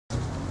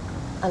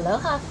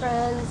Aloha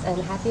friends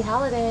and happy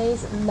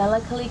holidays, Mela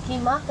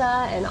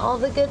Kalikimaka and all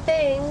the good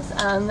things.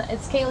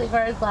 It's Caleigh.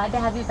 Very glad to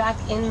have you back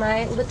in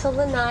my little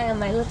lanai, on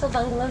my little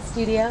bungalow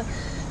studio.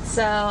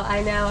 So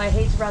I know I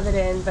hate to rub it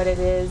in, but it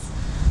is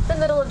the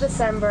middle of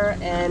December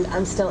and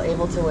I'm still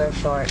able to wear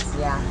shorts.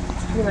 Yeah,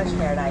 it's pretty much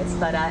paradise,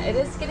 but it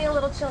is getting a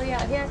little chilly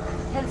out here,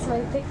 hence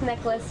my thick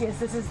necklace. Yes,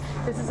 this is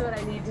what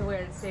I need to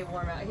wear to stay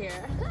warm out here.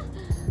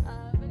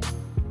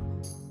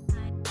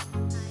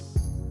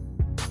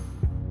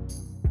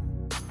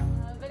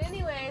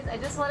 I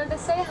just wanted to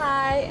say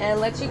hi and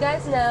let you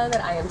guys know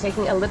that I am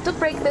taking a little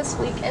break this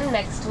week and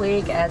next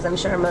week, as I'm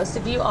sure most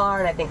of you are,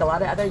 and I think a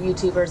lot of other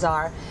YouTubers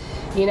are.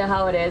 You know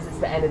how it is, it's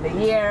the end of the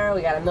year,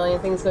 we got a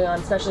million things going on,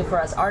 especially for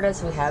us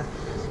artists.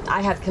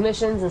 I have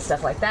commissions and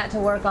stuff like that to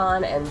work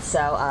on, and so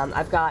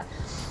I've got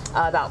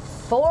about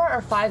 4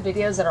 or 5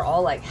 videos that are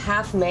all like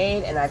half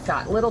made, and I've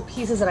got little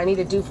pieces that I need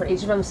to do for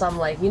each of them, so I'm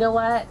like, you know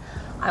what?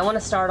 I want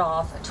to start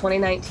off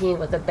 2019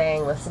 with a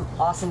bang with some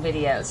awesome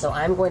videos. So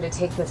I'm going to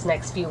take this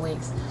next few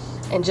weeks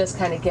and just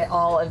kind of get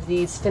all of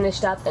these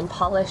finished up and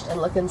polished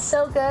and looking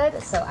so good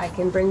so I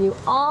can bring you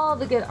all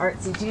the good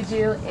artsy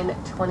juju in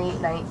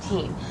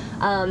 2019.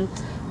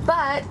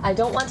 But I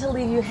don't want to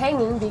leave you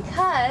hanging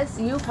because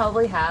you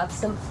probably have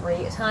some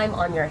free time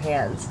on your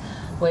hands,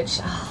 which,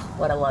 oh,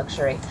 what a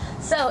luxury.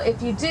 So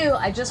if you do,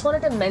 I just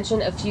wanted to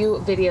mention a few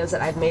videos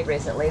that I've made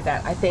recently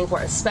that I think were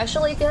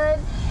especially good,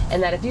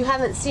 and that if you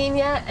haven't seen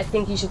yet, I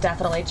think you should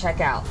definitely check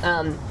out.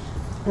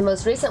 The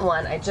most recent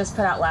one I just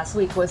put out last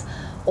week was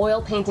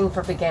oil painting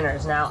for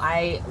beginners. Now,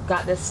 I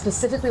got this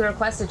specifically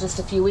requested just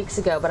a few weeks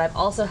ago, but I've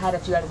also had a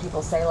few other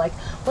people say, like,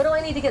 what do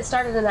I need to get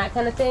started in that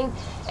kind of thing?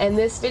 And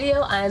this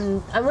video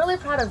I'm really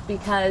proud of,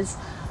 because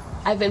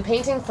I've been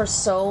painting for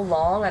so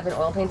long, I've been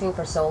oil painting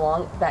for so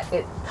long, that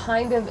it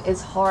kind of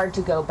is hard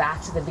to go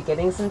back to the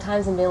beginning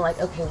sometimes and being like,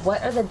 okay,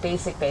 what are the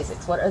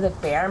basics? What are the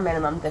bare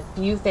minimum, the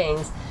few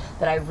things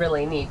that I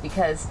really need?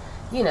 Because,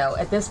 you know,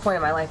 at this point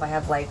in my life, I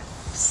have like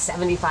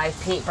 75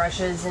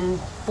 paintbrushes and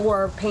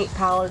 4 paint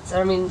palettes,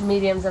 I mean,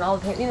 mediums and all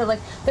the paint, you know, like,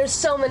 there's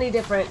so many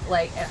different,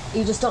 like,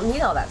 you just don't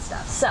need all that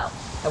stuff. So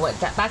I went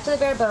back to the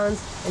bare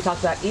bones and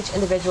talked about each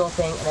individual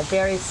thing in a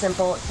very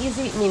simple,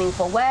 easy,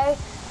 meaningful way.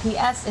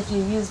 P.S. If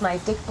you use my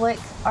Dick Blick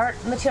art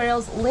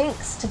materials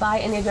links to buy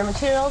any of your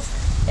materials,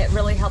 it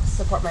really helps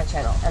support my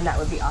channel, and that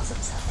would be awesome.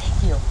 So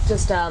thank you.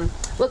 Just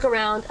look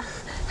around.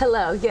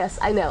 Hello, yes,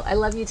 I know, I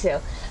love you too.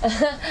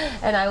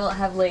 And I will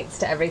have links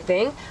to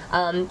everything.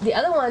 The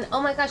other one,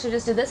 oh my gosh, I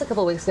just did this a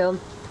couple weeks ago.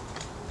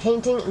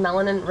 Painting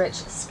melanin rich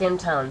skin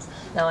tones.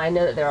 Now, I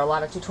know that there are a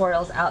lot of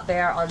tutorials out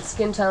there on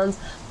skin tones,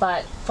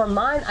 but for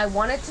mine, I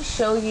wanted to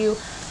show you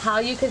how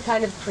you could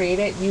kind of create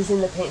it using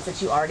the paints that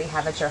you already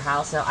have at your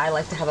house. Now, I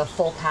like to have a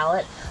full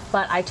palette,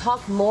 but I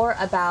talk more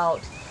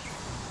about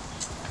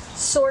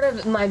sort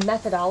of my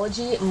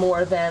methodology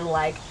more than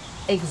like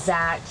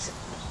exact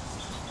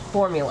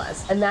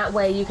formulas, and that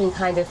way you can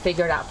kind of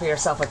figure it out for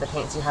yourself with the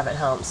paints you have at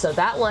home. So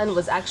that one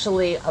was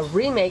actually a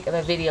remake of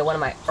a video, one of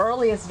my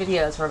earliest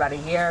videos from about a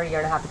year and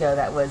a half ago,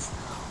 that was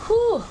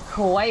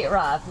quite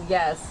rough.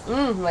 Yes,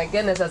 my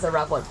goodness, that's a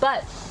rough one,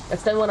 but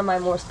it's been one of my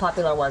most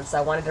popular ones, so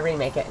I wanted to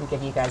remake it and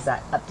give you guys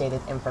that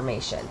updated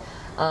information.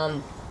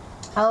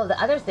 Oh,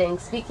 the other thing,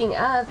 speaking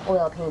of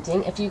oil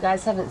painting, if you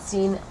guys haven't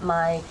seen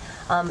my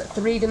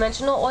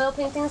 3-dimensional oil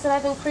paintings that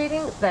I've been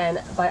creating,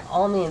 then by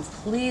all means,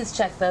 please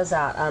check those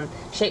out.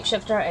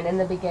 Shapeshifter and In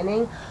the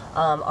Beginning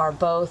are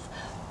both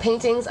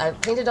paintings.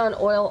 I've painted on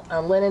oil,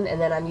 on linen, and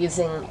then I'm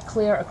using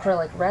clear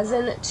acrylic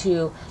resin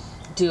to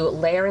do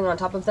layering on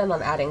top of them.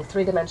 I'm adding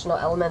 3-dimensional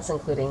elements,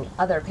 including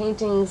other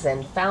paintings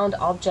and found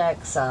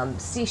objects,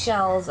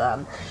 seashells.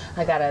 I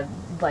got a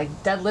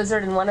dead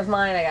lizard in one of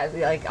mine. I got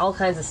like all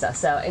kinds of stuff.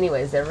 So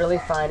anyways, they're really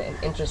fun and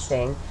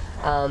interesting.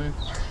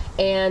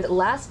 And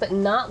last but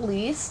not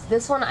least,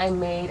 this one I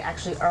made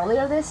actually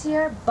earlier this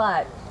year,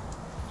 but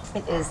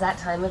it is that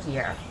time of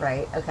year,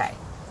 right? Okay.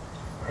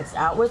 It's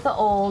out with the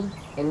old,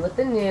 in with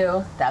the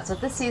new. That's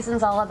what the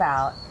season's all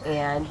about.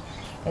 And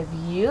if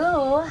you,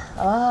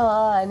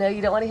 I know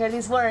you don't want to hear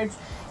these words,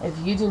 if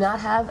you do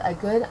not have a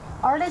good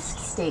artist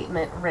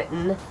statement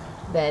written,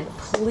 then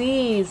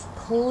please,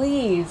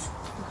 please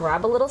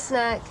grab a little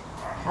snack,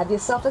 have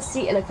yourself a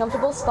seat in a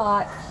comfortable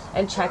spot,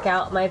 and check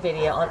out my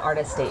video on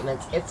artist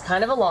statements. It's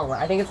kind of a long one.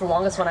 I think it's the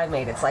longest one I've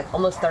made. It's like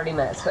almost 30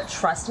 minutes, but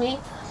trust me,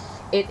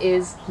 it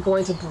is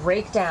going to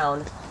break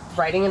down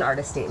writing an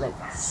artist statement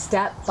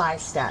step by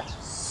step.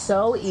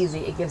 So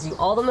easy. It gives you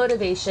all the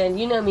motivation.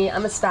 You know me,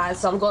 I'm a spaz,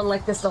 so I'm going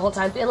like this the whole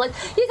time, being like,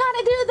 you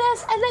gotta do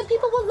this, and then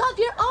people will love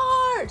your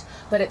art.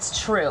 But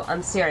it's true.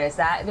 I'm serious.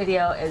 That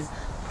video is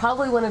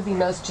probably one of the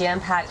most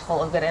jam-packed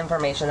full of good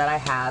information that I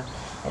have,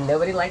 and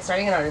nobody likes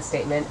writing an artist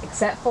statement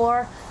except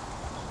for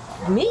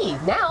me.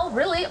 Now,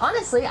 really,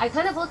 honestly, I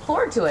kind of look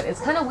forward to it. It's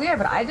kind of weird,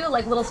 but I do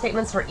like little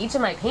statements for each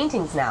of my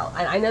paintings now.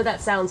 And I know that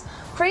sounds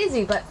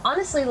crazy, but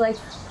honestly, like,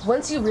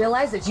 once you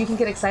realize that you can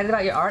get excited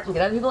about your art and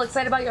get other people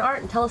excited about your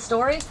art and tell a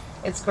story,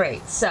 it's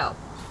great. So,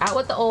 out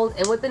with the old,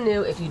 in with the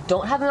new. If you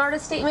don't have an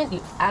artist statement,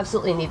 you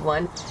absolutely need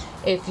one.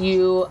 If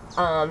you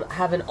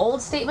have an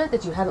old statement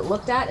that you haven't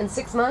looked at in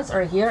 6 months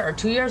or a year or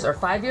 2 years or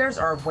 5 years,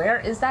 or where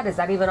is that? Is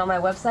that even on my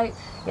website?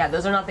 Yeah,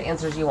 those are not the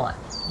answers you want.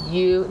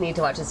 You need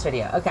to watch this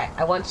video. Okay,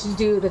 I want you to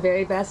do the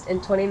very best in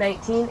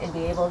 2019, and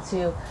be able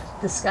to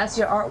discuss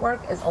your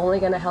artwork is only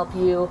going to help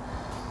you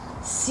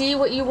see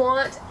what you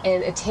want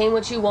and attain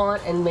what you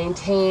want and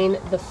maintain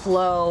the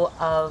flow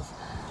of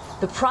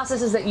the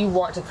processes that you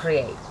want to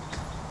create,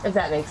 if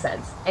that makes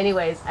sense.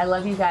 Anyways, I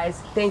love you guys.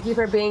 Thank you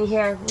for being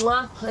here.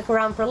 Mwah. Click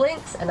around for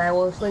links, and I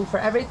will link for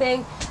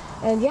everything.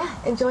 And yeah,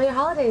 enjoy your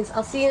holidays.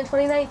 I'll see you in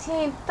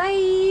 2019.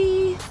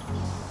 Bye.